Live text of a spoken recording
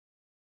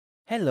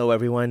Hello,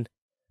 everyone.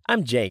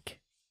 I'm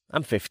Jake.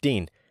 I'm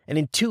 15, and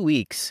in 2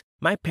 weeks,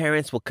 my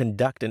parents will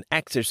conduct an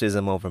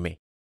exorcism over me.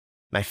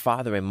 My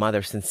father and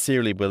mother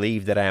sincerely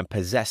believe that I am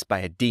possessed by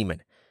a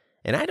demon,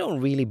 and I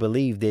don't really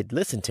believe they'd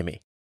listen to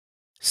me.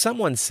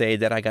 Someone say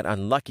that I got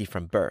unlucky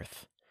from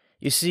birth.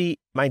 You see,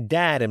 my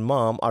dad and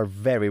mom are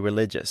very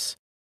religious.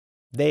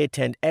 They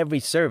attend every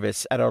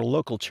service at our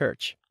local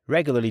church,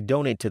 regularly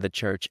donate to the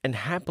church, and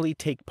happily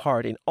take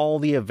part in all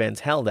the events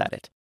held at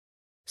it.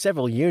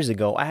 Several years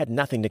ago, I had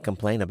nothing to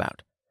complain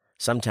about.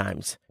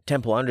 Sometimes,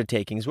 temple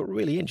undertakings were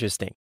really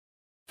interesting.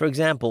 For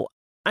example,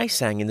 I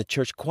sang in the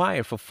church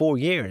choir for 4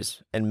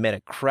 years and met a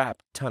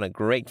crap ton of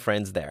great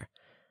friends there.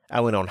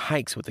 I went on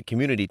hikes with the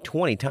community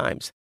 20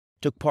 times,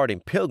 took part in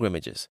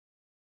pilgrimages.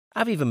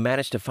 I've even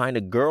managed to find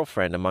a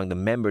girlfriend among the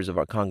members of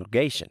our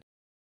congregation.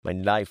 My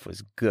life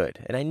was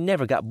good, and I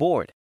never got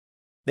bored.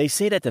 They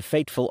say that the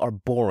faithful are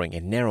boring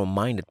and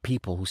narrow-minded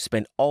people who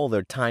spend all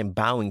their time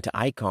bowing to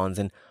icons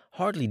and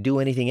hardly do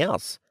anything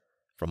else.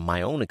 From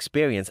my own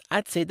experience,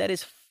 I'd say that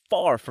is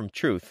far from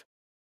truth.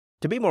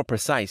 To be more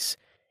precise,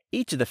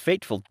 each of the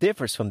faithful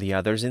differs from the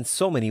others in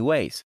so many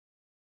ways.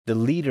 The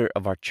leader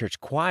of our church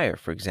choir,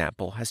 for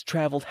example, has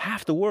traveled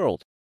half the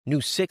world, knew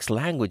 6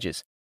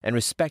 languages, and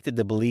respected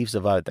the beliefs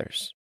of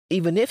others,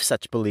 even if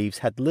such beliefs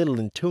had little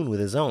in tune with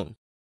his own.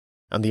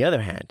 On the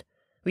other hand,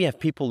 we have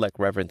people like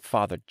Reverend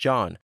Father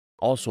John,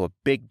 also a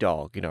big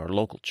dog in our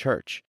local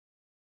church.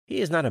 He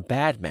is not a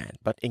bad man,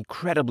 but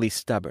incredibly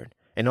stubborn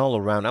and all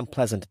around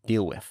unpleasant to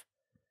deal with.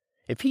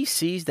 If he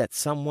sees that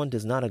someone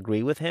does not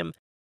agree with him,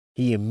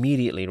 he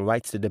immediately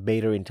writes the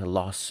debater into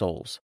lost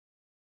souls.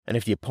 And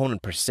if the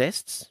opponent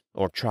persists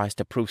or tries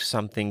to prove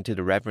something to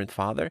the Reverend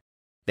Father,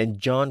 then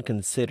John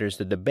considers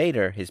the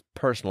debater his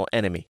personal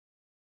enemy.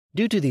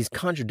 Due to these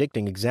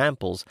contradicting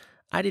examples,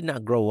 I did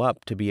not grow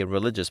up to be a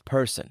religious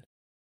person,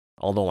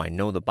 although I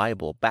know the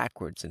Bible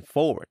backwards and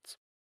forwards.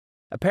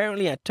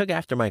 Apparently, I took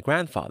after my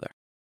grandfather.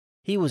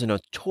 He was a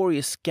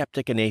notorious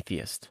skeptic and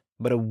atheist,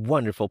 but a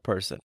wonderful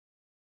person.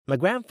 My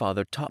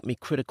grandfather taught me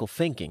critical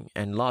thinking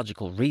and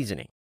logical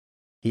reasoning.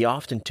 He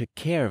often took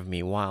care of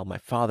me while my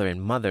father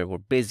and mother were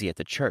busy at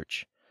the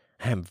church.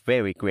 I am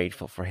very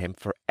grateful for him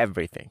for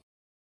everything.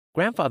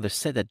 Grandfather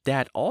said that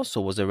Dad also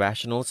was a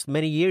rationalist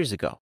many years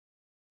ago.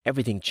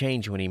 Everything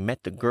changed when he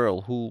met the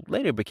girl who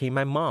later became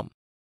my mom.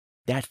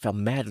 Dad fell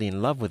madly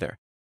in love with her,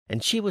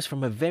 and she was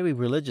from a very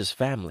religious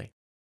family.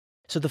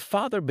 So the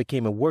father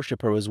became a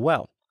worshiper as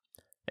well.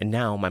 And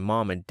now my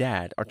mom and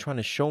dad are trying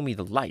to show me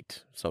the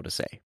light, so to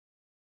say.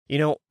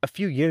 A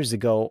few years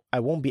ago, I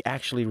won't be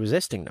actually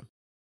resisting them.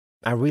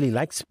 I really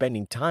liked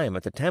spending time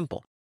at the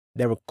temple.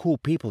 There were cool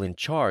people in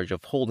charge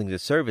of holding the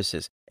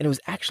services, and it was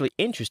actually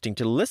interesting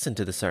to listen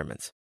to the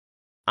sermons.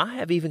 I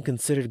have even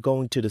considered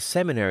going to the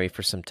seminary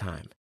for some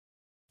time.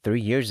 3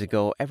 years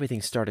ago,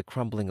 everything started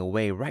crumbling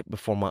away right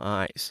before my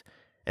eyes.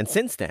 And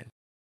since then,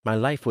 my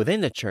life within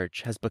the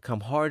church has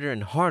become harder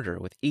and harder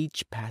with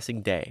each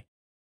passing day.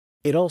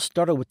 It all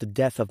started with the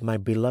death of my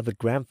beloved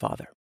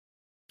grandfather.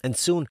 And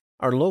soon,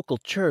 our local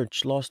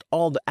church lost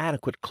all the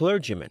adequate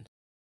clergymen.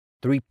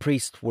 3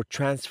 priests were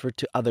transferred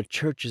to other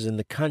churches in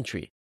the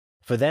country.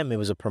 For them, it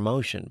was a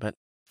promotion, but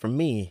for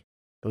me,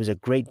 it was a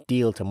great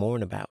deal to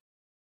mourn about.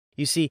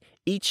 You see,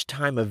 each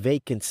time a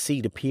vacant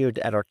seat appeared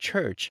at our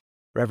church,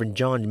 Reverend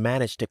John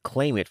managed to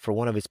claim it for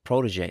one of his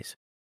protégés.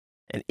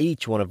 And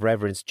each one of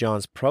Reverend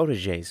John's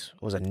protégés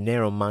was a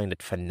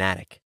narrow-minded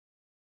fanatic.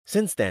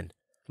 Since then,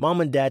 Mom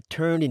and Dad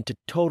turned into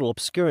total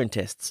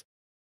obscurantists.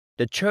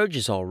 The church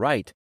is all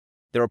right.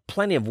 There are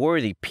plenty of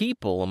worthy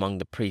people among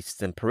the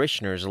priests and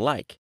parishioners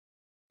alike.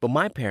 But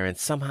my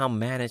parents somehow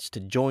managed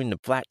to join the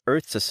Flat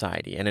Earth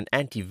Society and an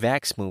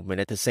anti-vax movement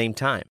at the same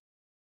time.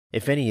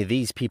 If any of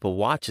these people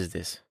watches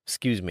this,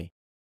 excuse me,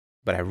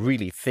 but I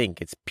really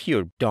think it's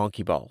pure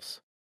donkey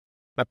balls.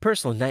 My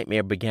personal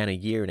nightmare began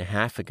 1.5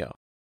 years ago.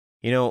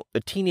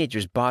 The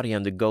teenager's body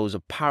undergoes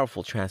a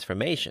powerful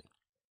transformation.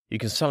 You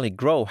can suddenly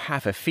grow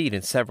half a feet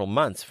in several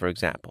months, for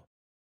example.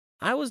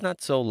 I was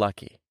not so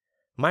lucky.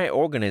 My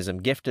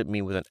organism gifted me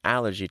with an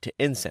allergy to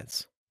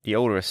incense, the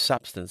odorous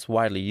substance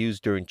widely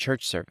used during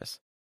church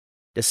service.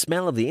 The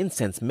smell of the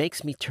incense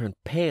makes me turn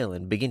pale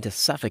and begin to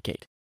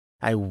suffocate.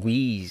 I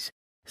wheeze,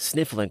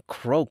 sniffle, and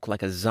croak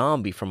like a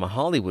zombie from a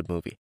Hollywood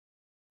movie.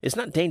 It's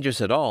not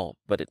dangerous at all,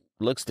 but it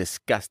looks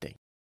disgusting.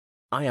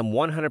 I am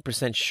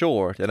 100%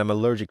 sure that I'm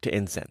allergic to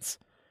incense.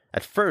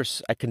 At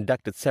first, I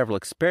conducted several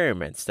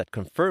experiments that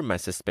confirmed my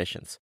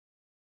suspicions.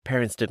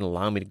 Parents didn't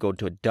allow me to go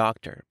to a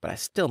doctor, but I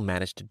still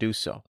managed to do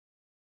so.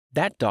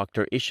 That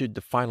doctor issued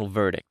the final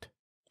verdict,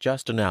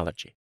 just an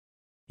allergy.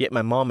 Yet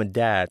my mom and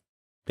dad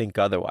think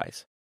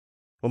otherwise.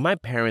 When my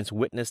parents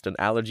witnessed an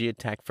allergy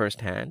attack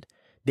firsthand,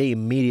 they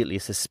immediately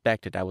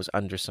suspected I was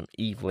under some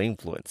evil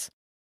influence.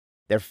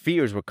 Their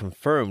fears were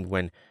confirmed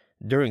when,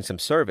 during some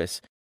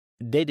service,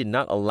 they did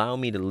not allow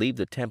me to leave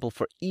the temple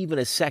for even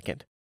a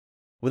second.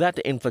 Without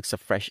the influx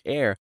of fresh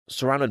air,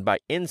 surrounded by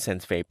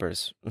incense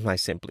vapors, I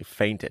simply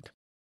fainted.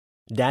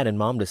 Dad and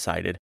Mom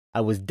decided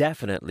I was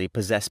definitely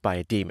possessed by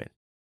a demon.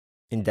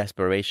 In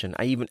desperation,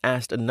 I even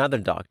asked another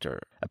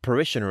doctor, a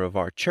parishioner of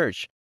our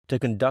church, to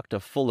conduct a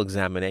full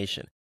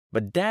examination,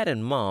 but Dad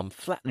and Mom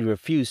flatly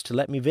refused to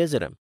let me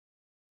visit him.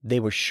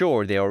 They were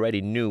sure they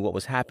already knew what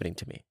was happening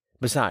to me.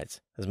 Besides,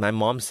 as my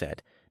mom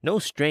said, no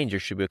stranger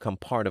should become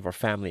part of our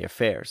family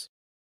affairs.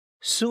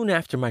 Soon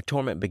after my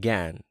torment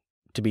began,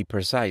 to be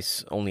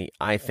precise, only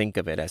I think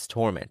of it as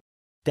torment,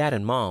 Dad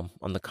and Mom,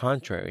 on the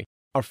contrary,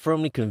 are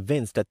firmly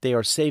convinced that they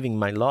are saving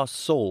my lost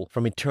soul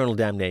from eternal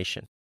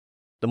damnation.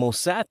 The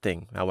most sad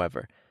thing,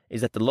 however,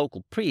 is that the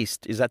local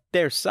priest is at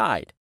their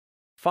side.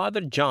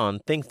 Father John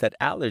thinks that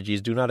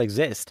allergies do not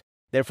exist,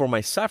 therefore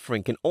my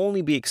suffering can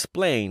only be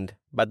explained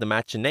by the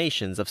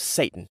machinations of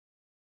Satan.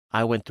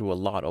 I went through a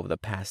lot over the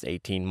past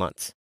 18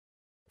 months.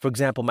 For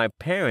example, my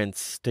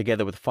parents,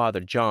 together with Father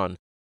John,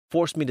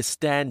 forced me to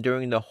stand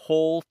during the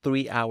whole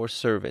 3-hour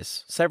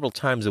service several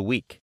times a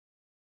week.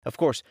 Of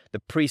course, the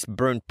priest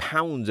burned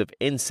pounds of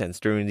incense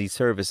during these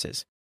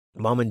services.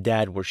 Mom and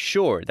Dad were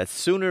sure that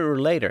sooner or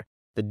later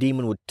the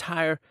demon would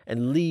tire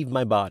and leave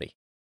my body.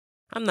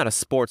 I'm not a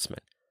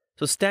sportsman,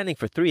 so standing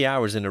for 3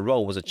 hours in a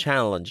row was a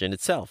challenge in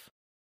itself.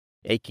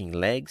 Aching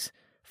legs,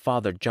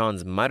 Father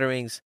John's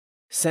mutterings,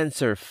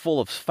 censer full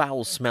of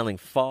foul-smelling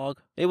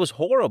fog, it was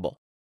horrible.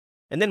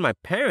 And then my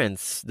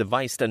parents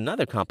devised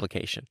another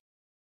complication.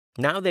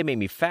 Now they made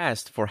me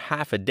fast for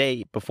half a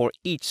day before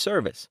each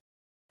service.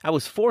 I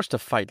was forced to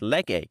fight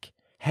leg ache,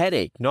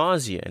 headache,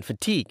 nausea, and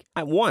fatigue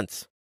at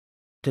once.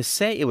 To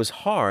say it was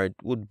hard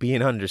would be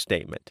an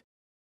understatement.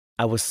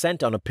 I was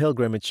sent on a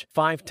pilgrimage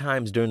 5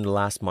 times during the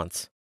last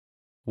months.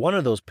 One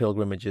of those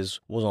pilgrimages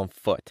was on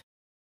foot.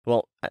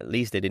 Well, at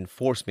least they didn't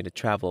force me to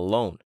travel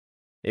alone.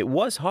 It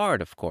was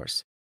hard, of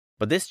course,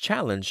 but this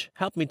challenge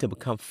helped me to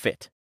become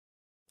fit.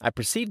 I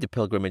perceived the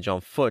pilgrimage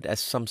on foot as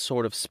some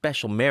sort of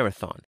special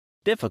marathon,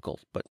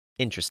 difficult but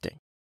interesting.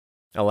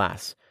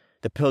 Alas,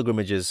 the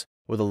pilgrimages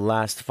were the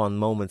last fun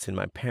moments in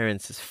my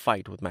parents'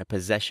 fight with my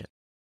possession.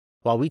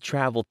 While we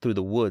traveled through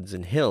the woods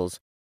and hills,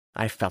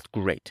 I felt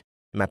great,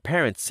 and my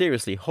parents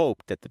seriously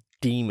hoped that the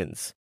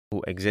demons,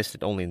 who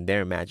existed only in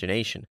their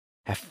imagination,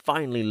 have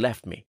finally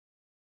left me.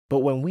 But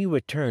when we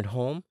returned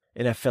home,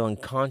 and I fell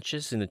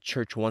unconscious in the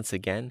church once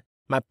again,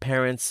 my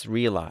parents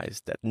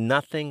realized that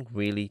nothing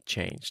really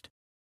changed.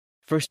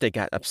 First they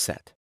got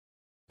upset.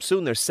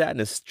 Soon their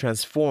sadness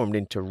transformed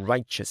into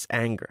righteous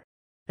anger,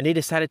 and they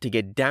decided to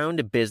get down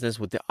to business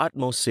with the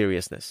utmost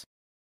seriousness.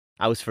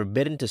 I was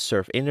forbidden to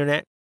surf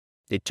internet.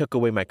 They took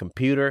away my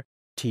computer,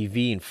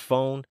 TV, and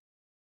phone.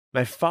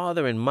 My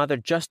father and mother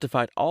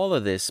justified all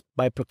of this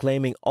by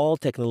proclaiming all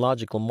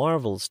technological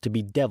marvels to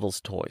be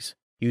devil's toys,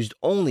 used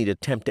only to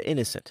tempt the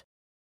innocent.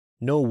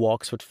 No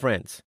walks with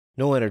friends,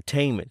 no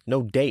entertainment,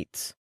 no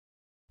dates.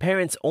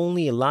 Parents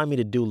only allow me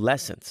to do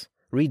lessons,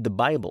 read the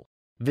Bible,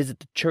 visit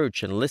the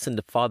church, and listen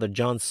to Father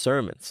John's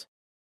sermons.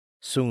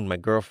 Soon my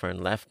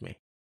girlfriend left me.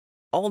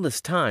 All this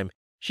time,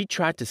 she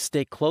tried to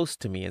stay close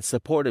to me and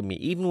supported me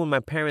even when my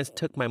parents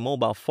took my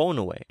mobile phone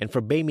away and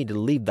forbade me to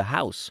leave the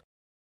house.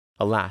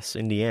 Alas,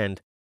 in the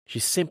end, she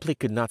simply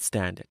could not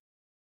stand it.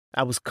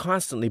 I was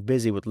constantly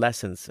busy with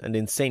lessons and the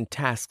insane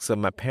tasks of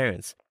my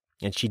parents,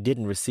 and she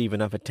didn't receive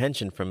enough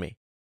attention from me.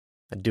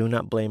 I do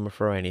not blame her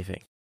for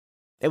anything.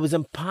 It was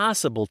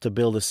impossible to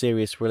build a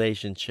serious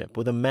relationship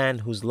with a man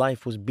whose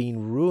life was being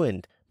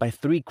ruined by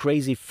 3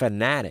 crazy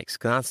fanatics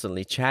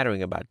constantly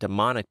chattering about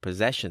demonic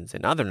possessions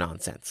and other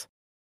nonsense.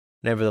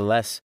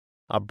 Nevertheless,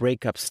 our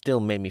breakup still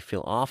made me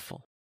feel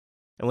awful.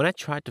 And when I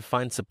tried to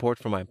find support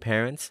from my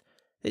parents,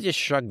 they just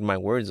shrugged my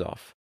words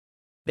off.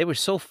 They were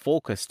so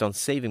focused on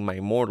saving my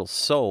immortal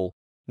soul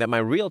that my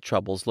real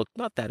troubles looked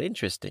not that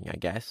interesting, I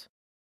guess.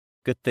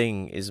 Good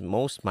thing is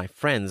most my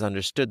friends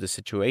understood the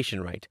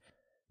situation right.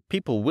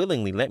 People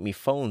willingly lent me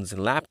phones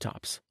and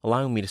laptops,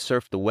 allowing me to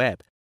surf the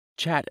web,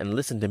 chat, and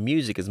listen to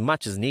music as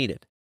much as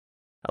needed.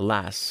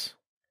 Alas,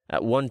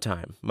 at one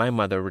time, my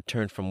mother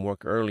returned from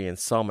work early and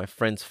saw my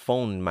friend's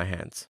phone in my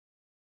hands.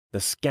 The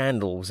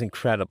scandal was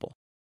incredible.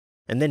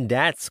 And then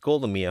Dad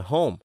scolded me at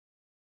home.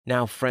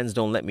 Now friends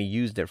don't let me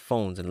use their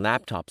phones and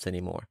laptops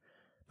anymore.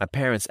 My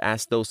parents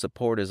asked those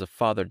supporters of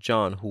Father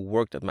John who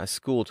worked at my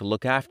school to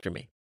look after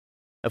me.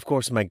 Of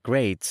course, my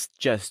grades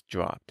just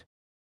dropped.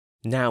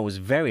 Now it was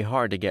very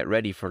hard to get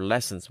ready for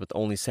lessons with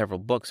only several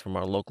books from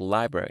our local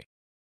library.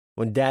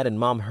 When Dad and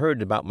Mom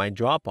heard about my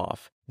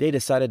drop-off, they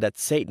decided that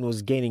Satan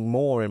was gaining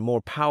more and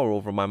more power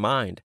over my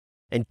mind,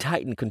 and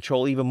tightened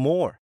control even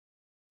more.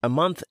 A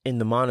month in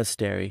the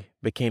monastery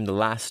became the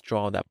last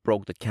straw that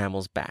broke the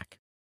camel's back.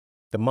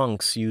 The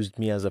monks used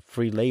me as a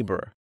free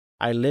laborer.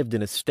 I lived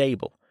in a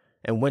stable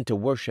and went to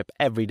worship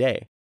every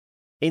day.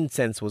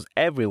 Incense was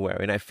everywhere,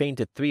 and I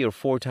fainted 3 or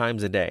 4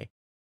 times a day.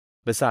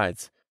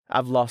 Besides,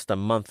 I've lost a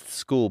month's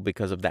school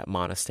because of that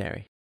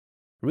monastery.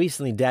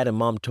 Recently, Dad and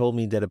Mom told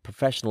me that a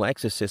professional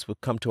exorcist would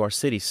come to our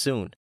city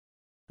soon.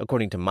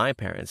 According to my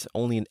parents,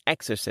 only an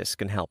exorcist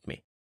can help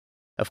me.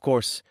 Of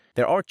course,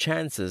 there are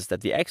chances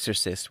that the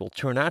exorcist will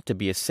turn out to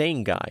be a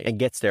sane guy and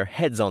gets their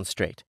heads on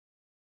straight.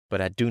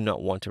 But I do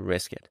not want to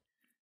risk it.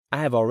 I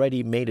have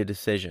already made a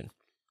decision.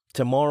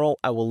 Tomorrow,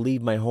 I will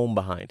leave my home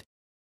behind.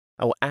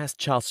 I will ask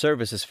child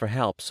services for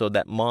help so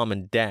that mom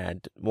and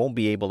dad won't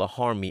be able to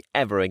harm me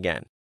ever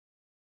again.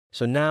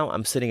 So now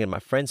I'm sitting at my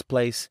friend's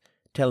place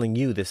telling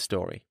you this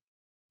story.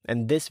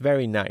 And this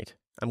very night,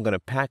 I'm going to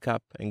pack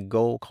up and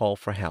go call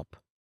for help.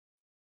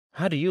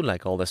 How do you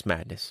like all this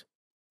madness?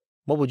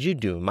 What would you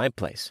do in my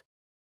place?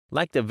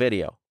 Like the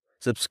video,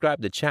 subscribe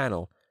to the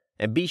channel,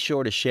 and be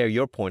sure to share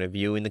your point of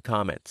view in the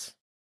comments.